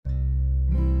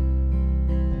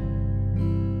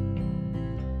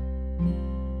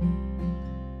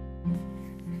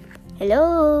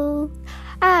Hello.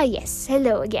 Yes,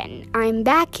 hello again. I'm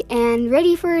back and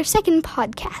ready for a second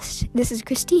podcast. This is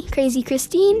Crazy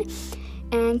Christine,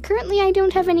 and currently I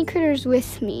don't have any critters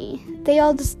with me. They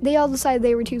all decided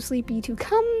they were too sleepy to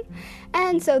come,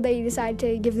 and so they decided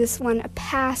to give this one a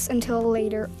pass until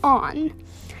later on.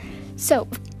 So,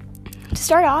 to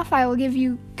start off, I will give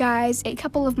you guys a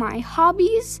couple of my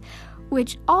hobbies,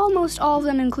 which almost all of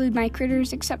them include my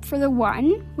critters except for the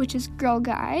one, which is Girl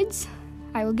Guides.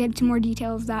 I will get into more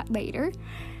detail of that later.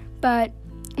 But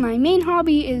my main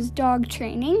hobby is dog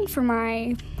training for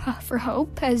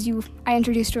Hope, I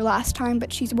introduced her last time,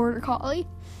 but she's a border collie.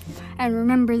 And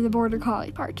remember the border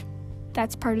collie part.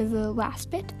 That's part of the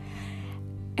last bit.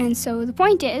 And so the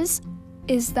point is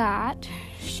that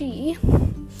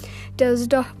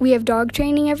we have dog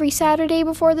training every Saturday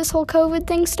before this whole COVID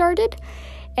thing started.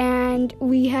 And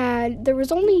there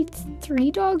was only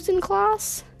 3 dogs in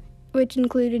class, which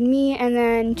included me and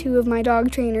then 2 of my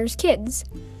dog trainer's kids.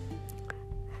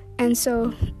 And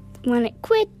so when it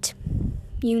quit,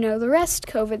 you know the rest,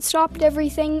 COVID stopped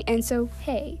everything, and so,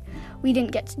 hey, we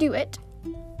didn't get to do it.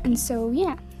 And so,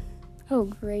 yeah. Oh,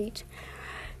 great.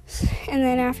 And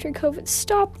then after COVID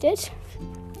stopped it,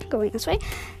 going this way,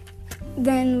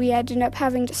 then we ended up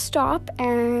having to stop,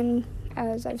 and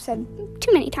as I've said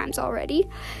too many times already,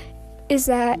 is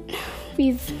that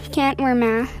we can't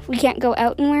go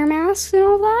out and wear masks and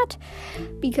all that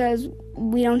because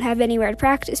we don't have anywhere to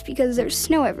practice because there's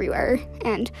snow everywhere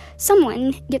and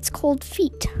someone gets cold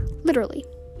feet, literally.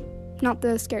 Not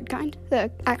the scared kind, the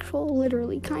actual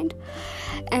literally kind.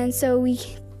 And so we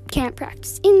can't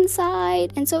practice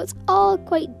inside, and so it's all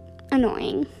quite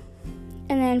annoying.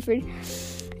 And then for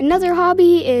another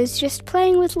hobby is just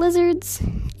playing with lizards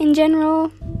in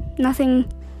general. Nothing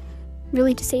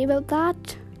really to say about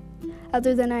that,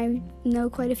 other than I know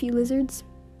quite a few lizards,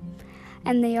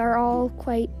 and they are all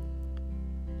quite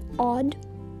odd.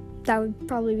 That would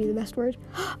probably be the best word.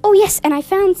 Oh yes, and I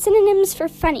found synonyms for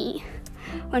funny.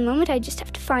 One moment, I just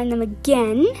have to find them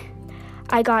again.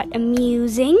 I got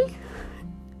amusing.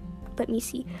 Let me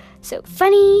see. So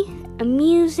funny,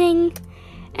 amusing,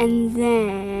 and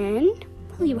then,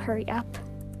 will you hurry up?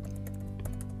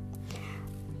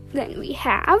 Then we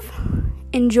have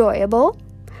enjoyable,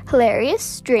 hilarious,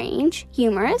 strange,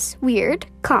 humorous, weird,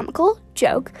 comical,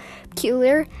 joke,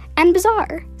 peculiar, and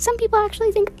bizarre. Some people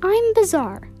actually think I'm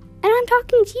bizarre, and I'm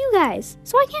talking to you guys,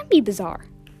 so I can't be bizarre.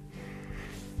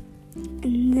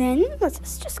 And then,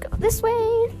 let's just go this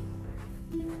way,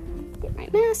 get my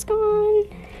mask on,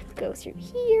 go through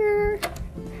here,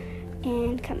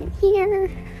 and come in here.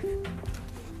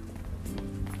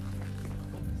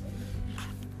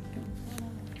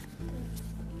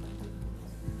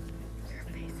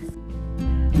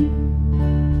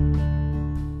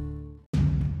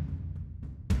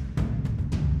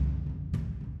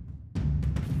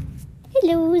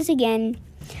 Hellos again.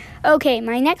 Okay,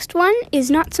 my next one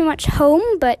is not so much home,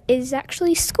 but is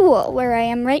actually school, where I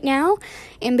am right now,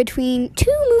 in between 2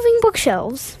 moving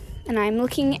bookshelves. And I'm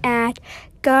looking at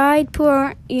Guide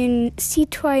pour une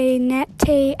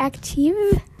citoyenneté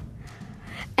active.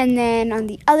 And then on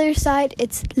the other side,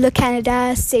 it's Le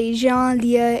Canada, ses gens,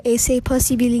 lieux et ses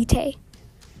possibilités.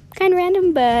 Kind of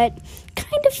random, but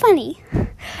kind of funny.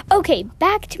 Okay,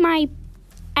 back to my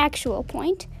actual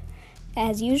point.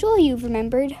 As usual, you've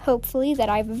remembered, hopefully, that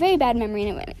I have a very bad memory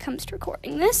when it comes to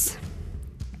recording this.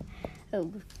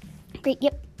 Oh, great,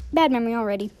 yep, bad memory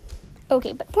already.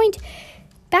 Okay, but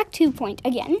back to point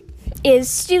again, is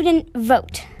student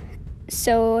vote.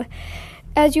 So,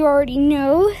 as you already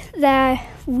know, that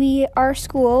our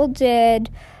school did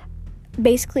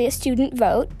basically a student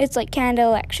vote. It's like Canada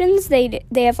elections. They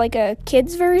have like a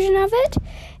kids version of it,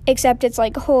 except it's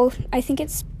like I think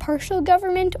it's partial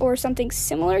government or something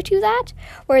similar to that,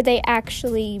 where they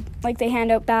actually, they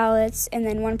hand out ballots, and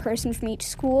then one person from each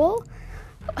school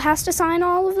has to sign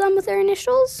all of them with their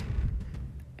initials.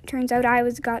 Turns out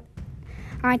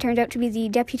I turned out to be the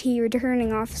deputy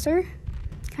returning officer.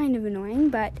 Kind of annoying,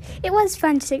 but it was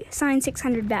fun to sign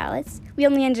 600 ballots. We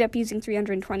only ended up using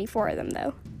 324 of them,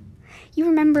 though. You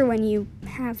remember when you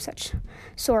have such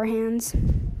sore hands,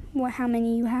 how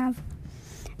many you have.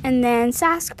 And then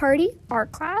Sask Party, our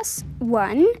class,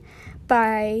 won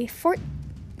by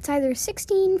it's either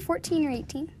 16, 14, or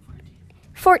 18.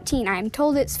 14, I'm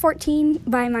told it's 14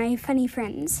 by my funny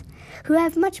friends, who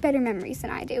have much better memories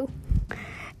than I do.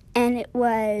 And it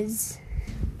was,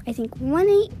 I think,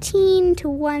 118 to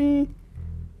 1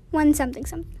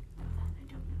 something.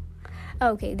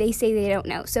 Okay, they say they don't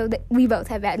know, so we both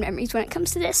have bad memories when it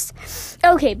comes to this.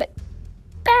 Okay, but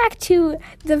back to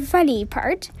the funny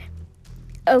part.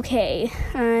 Okay,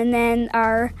 and then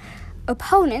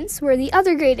opponents were the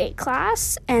other grade 8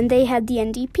 class, and they had the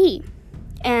NDP.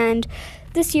 And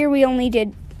this year we only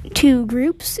did 2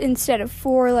 groups instead of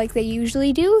 4 like they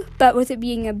usually do, but with it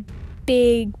being a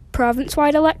big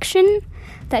province-wide election,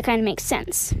 that kind of makes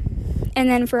sense. And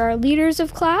then for our leaders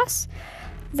of class,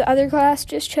 the other class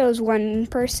just chose 1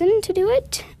 person to do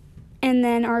it, and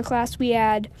then our class we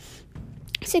had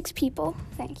 6 people.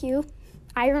 Thank you.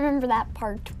 I remember that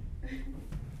part.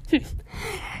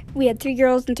 We had 3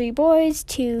 girls and 3 boys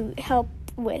to help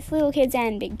with little kids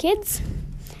and big kids.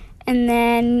 And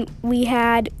then we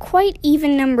had quite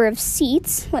even number of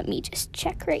seats. Let me just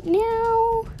check right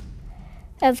now.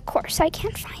 Of course, I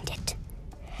can't find it.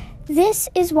 This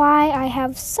is why I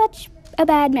have such a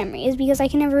bad memory, is because I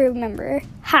can never remember.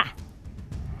 Ha!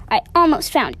 I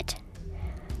almost found it.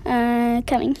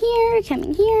 Coming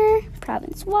here,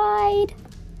 province-wide.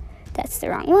 That's the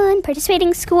wrong one.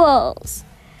 Participating schools.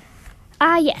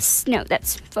 Yes. No,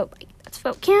 that's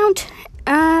vote count.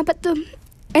 But the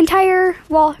entire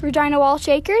Regina Wall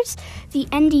Shakers, the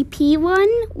NDP won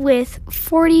with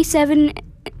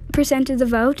 47% of the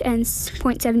vote and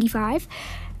 0.75.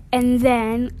 And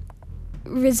then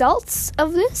results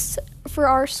of this for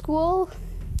our school,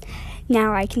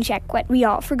 now I can check what we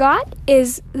all forgot,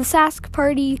 is the Sask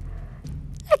Party.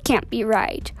 That can't be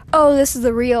right. Oh, this is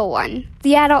the real one.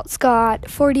 The adults got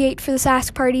 48 for the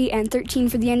Sask Party and 13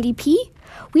 for the NDP.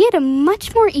 We had a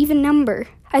much more even number.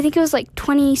 I think it was like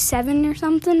 27 or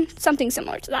something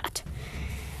similar to that.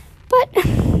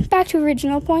 But back to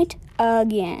original point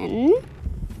again,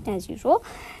 as usual,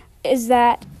 is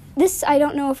that this, I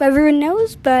don't know if everyone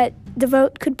knows, but the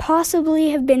vote could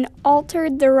possibly have been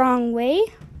altered the wrong way,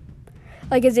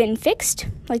 like as in fixed,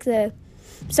 like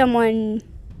someone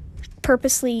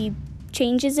purposely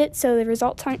changes it so the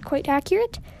results aren't quite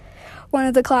accurate. One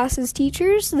of the class's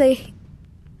teachers,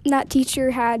 that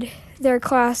teacher had their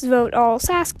class vote all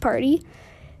Sask Party,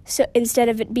 so instead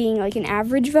of it being like an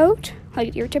average vote,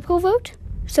 like your typical vote,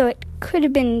 so it could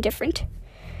have been different.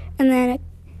 And then a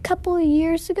couple of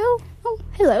years ago,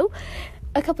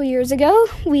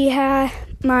 we had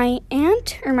my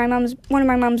aunt, or one of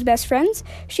my mom's best friends.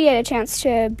 She had a chance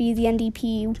to be the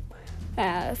NDP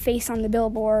face on the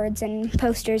billboards and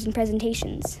posters and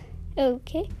presentations.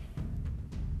 Okay.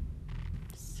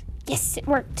 Yes, it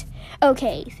worked.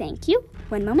 Okay, thank you.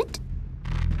 One moment.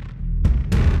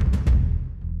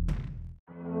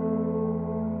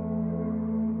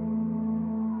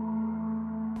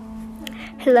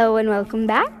 Hello and welcome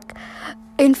back.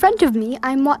 In front of me,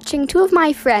 I'm watching 2 of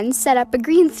my friends set up a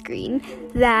green screen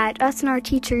that us and our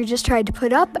teacher just tried to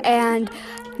put up, and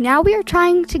now we are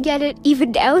trying to get it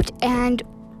evened out, and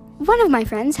one of my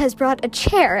friends has brought a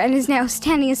chair and is now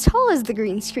standing as tall as the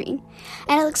green screen,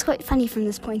 and it looks quite funny from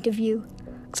this point of view.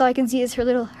 So all I can see is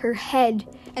her head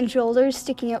and shoulders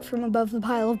sticking out from above the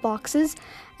pile of boxes,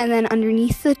 and then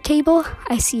underneath the table,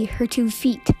 I see her 2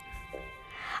 feet.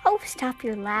 Oh, stop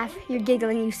your laugh. You're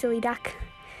giggling, you silly duck.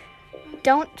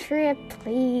 Don't trip,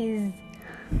 please.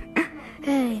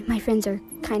 My friends are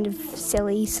kind of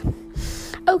sillies.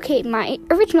 Okay, I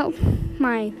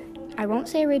won't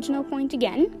say original point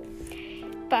again,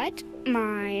 but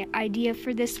my idea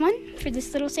for this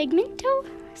little segmentos,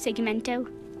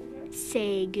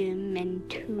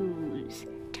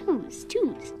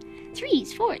 twos,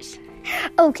 threes, fours.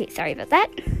 Okay, sorry about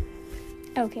that.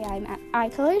 Okay, I'm at eye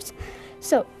colors.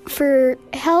 So, for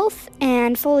health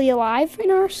and fully alive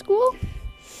in our school,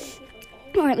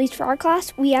 or at least for our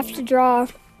class, we have to draw,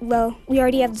 we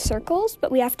already have the circles,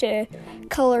 but we have to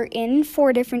color in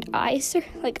 4 different eyes.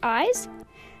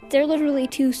 They're literally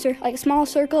 2, like a small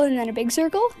circle and then a big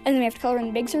circle, and then we have to color in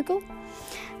the big circle.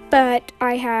 But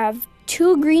I have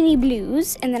 2 greeny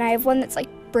blues, and then I have one that's like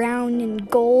brown and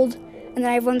gold, and then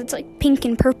I have one that's like pink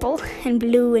and purple, and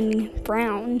blue and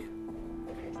brown.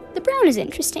 The brown is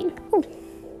interesting. Ooh.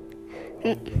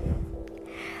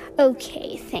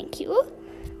 Okay, thank you.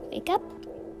 Wake up.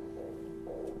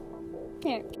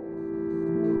 There.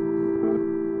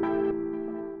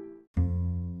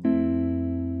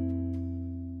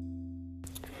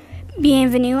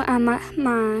 Bienvenue à ma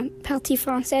partie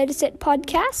française de cette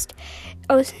podcast.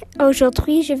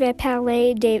 Aujourd'hui, je vais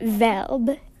parler des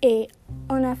verbes et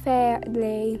on a fait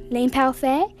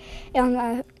l'imparfait et on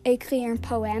a écrit un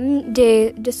poème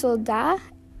de soldats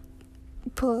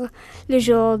pour le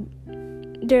jour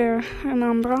de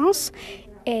remembrance.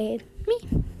 Et oui,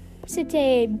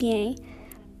 c'était bien.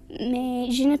 Mais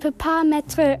je ne peux pas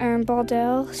mettre un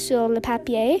border sur le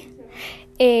papier.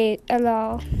 Et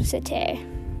alors,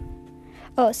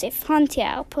 c'est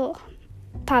frontière pour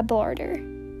pas border.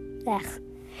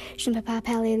 Je ne peux pas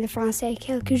parler le français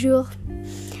quelques jours.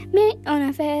 Mais on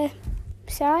a fait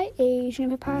ça et je ne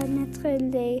peux pas mettre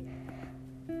les...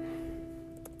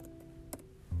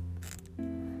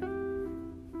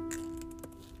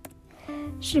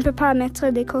 Je ne peux pas mettre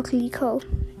des coquelicots.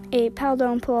 Et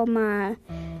pardon pour ma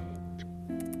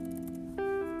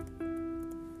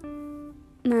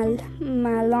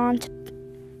lente...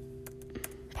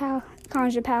 Quand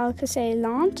je parle que c'est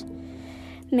lente.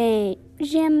 Mais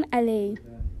j'aime aller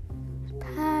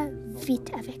pas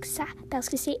vite avec ça parce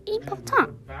que c'est important.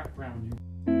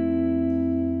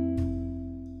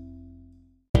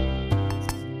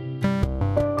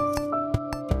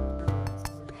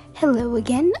 Hello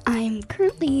again. I'm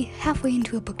currently halfway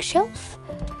into a bookshelf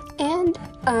and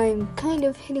I'm kind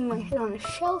of hitting my head on a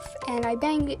shelf and I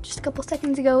banged it just a couple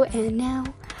seconds ago and now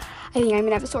I think I'm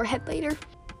gonna have a sore head later.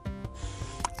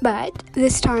 But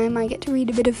this time I get to read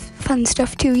a bit of fun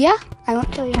stuff too, yeah? I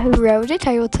won't tell you who wrote it.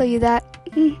 I will tell you that,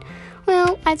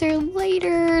 either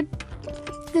later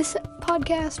this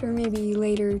podcast or maybe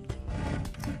later,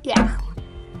 yeah.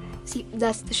 See,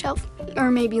 that's the shelf.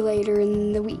 Or maybe later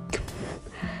in the week.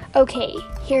 Okay,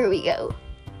 here we go.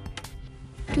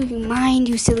 Do you mind,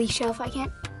 you silly shelf? I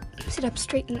can't sit up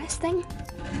straight in this thing.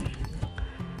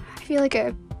 I feel like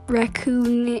a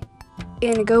raccoon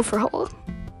in a gopher hole.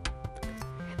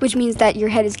 Which means that your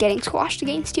head is getting squashed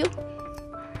against you.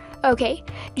 Okay,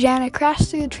 Jana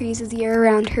crashed through the trees as the air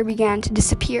around her began to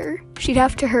disappear. She'd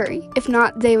have to hurry, if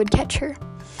not, they would catch her.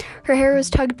 Her hair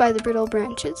was tugged by the brittle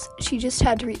branches. She just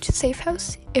had to reach a safe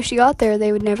house. If she got there,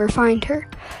 they would never find her.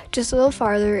 Just a little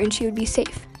farther, and she would be safe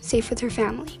with her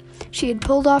family. She had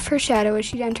pulled off her shadow as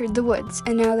she'd entered the woods,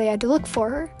 and now they had to look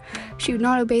for her. She would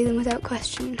not obey them without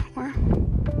question, or...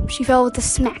 She fell with a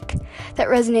smack that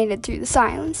resonated through the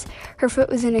silence. Her foot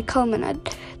was in a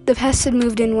culminate. The pests had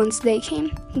moved in once they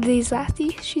came. "These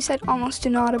Lathy," she said, almost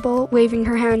inaudible, waving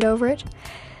her hand over it.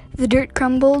 The dirt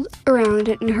crumbled around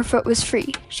it, and her foot was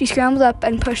free. She scrambled up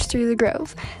and pushed through the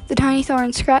grove. The tiny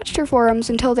thorns scratched her forearms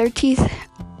until their teeth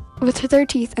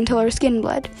until her skin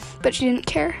bled. But she didn't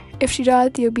care. If she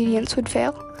died, the obedience would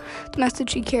fail. The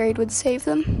message she carried would save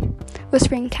them.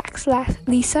 Whispering "Tax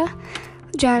Lisa,"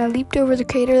 Jana leaped over the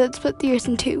crater that split the earth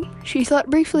in two. She thought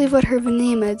briefly of what her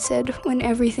Vanema had said when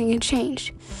everything had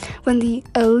changed. When the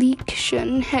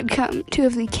election had come, two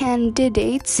of the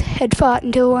candidates had fought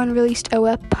until one released a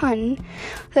weapon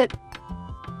that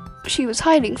she was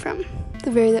hiding from.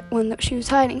 The very one that she was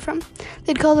hiding from.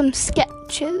 They'd call them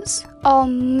sketches, all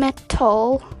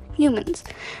metal humans.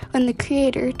 When the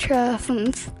creator,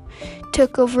 Trafumph,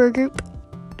 took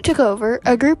over,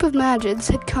 a group of Magids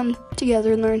had come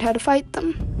together and learned how to fight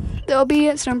them. The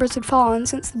obedience numbers had fallen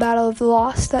since the Battle of the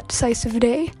Lost, that decisive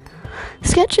day.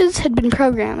 Sketches had been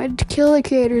programmed to kill the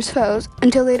creator's foes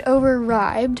until they'd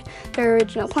override their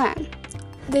original plan.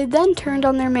 They then turned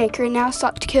on their maker and now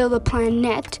sought to kill the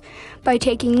planet by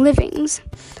taking livings.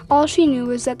 All she knew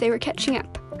was that they were catching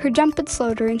up. Her jump had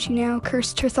slowed her, and she now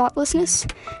cursed her thoughtlessness.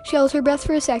 She held her breath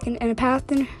for a second, and a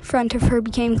path in front of her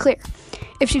became clear.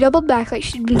 If she doubled back like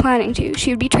she'd been planning to,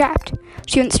 she would be trapped.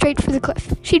 She went straight for the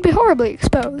cliff. She'd be horribly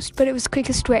exposed, but it was the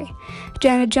quickest way.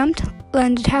 Jana jumped,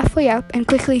 landed halfway up, and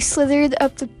quickly slithered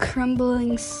up the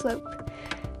crumbling slope.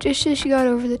 Just as she got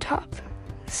over the top,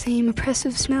 the same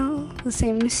oppressive smell, the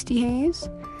same misty haze,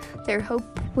 their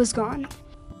hope was gone.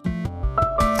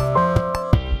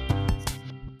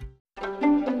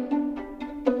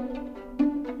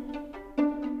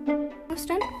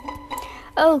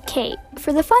 Okay,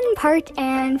 for the fun part,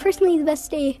 and personally the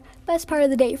best part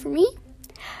of the day for me,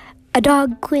 a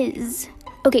dog quiz.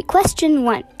 Okay, question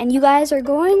 1, and you guys are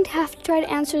going to have to try to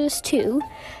answer this too,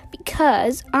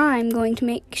 because I'm going to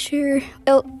make sure,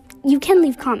 you can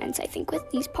leave comments, I think, with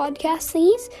these podcast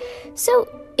thingies, so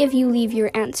if you leave your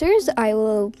answers, I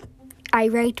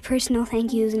write personal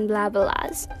thank yous and blah blah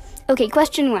blahs. Okay,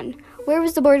 question 1, where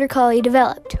was the Border Collie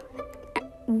developed?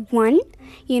 1,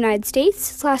 United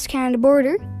States/Canada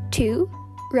border. 2,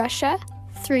 Russia.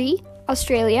 3,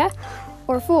 Australia.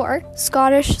 Or 4,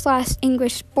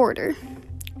 Scottish/English border.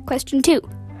 Question 2,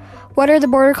 what are the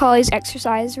Border Collie's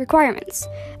exercise requirements?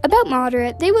 About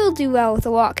moderate, they will do well with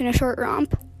a walk and a short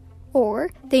romp. Or,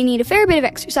 they need a fair bit of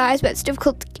exercise, but it's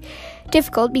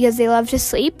difficult because they love to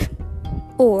sleep.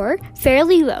 Or,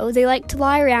 fairly low, they like to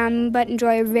lie around but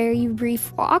enjoy a very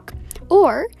brief walk.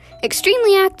 Or,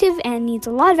 extremely active and needs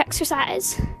a lot of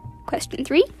exercise. Question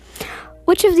 3,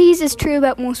 which of these is true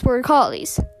about most Border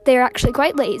Collies? They are actually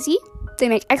quite lazy, they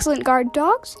make excellent guard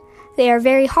dogs, they are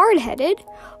very hard-headed,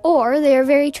 or they are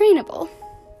very trainable.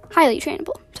 Highly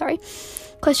trainable, sorry.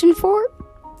 Question 4,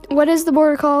 what is the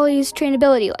Border Collie's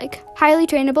trainability like? Highly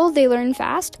trainable, they learn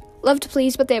fast, love to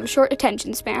please but they have a short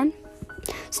attention span.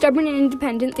 Stubborn and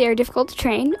independent, they are difficult to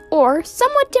train. Or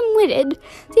somewhat dim-witted,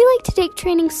 they like to take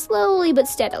training slowly but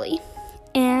steadily.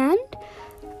 And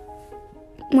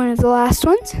one of the last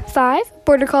ones, 5,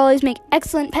 Border Collies make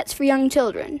excellent pets for young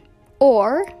children.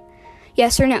 Or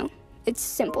yes or no. It's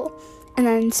simple. And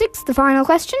then 6, the final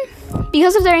question.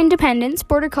 Because of their independence,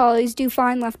 Border Collies do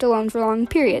fine left alone for long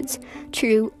periods.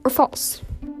 True or false?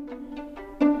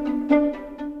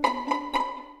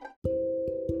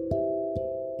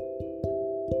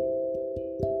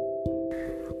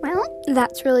 Well,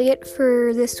 that's really it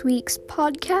for this week's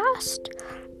podcast.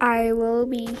 I will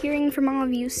be hearing from all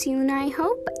of you soon, I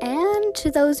hope. And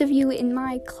to those of you in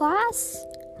my class,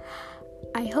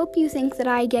 I hope you think that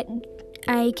I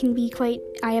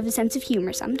have a sense of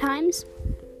humor sometimes.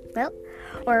 Well,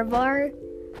 au revoir,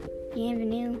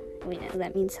 bienvenue. Wait, no,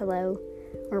 that means hello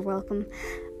or welcome.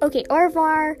 Okay, au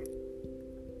revoir.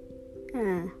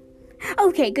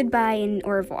 Okay, goodbye and au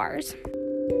revoirs.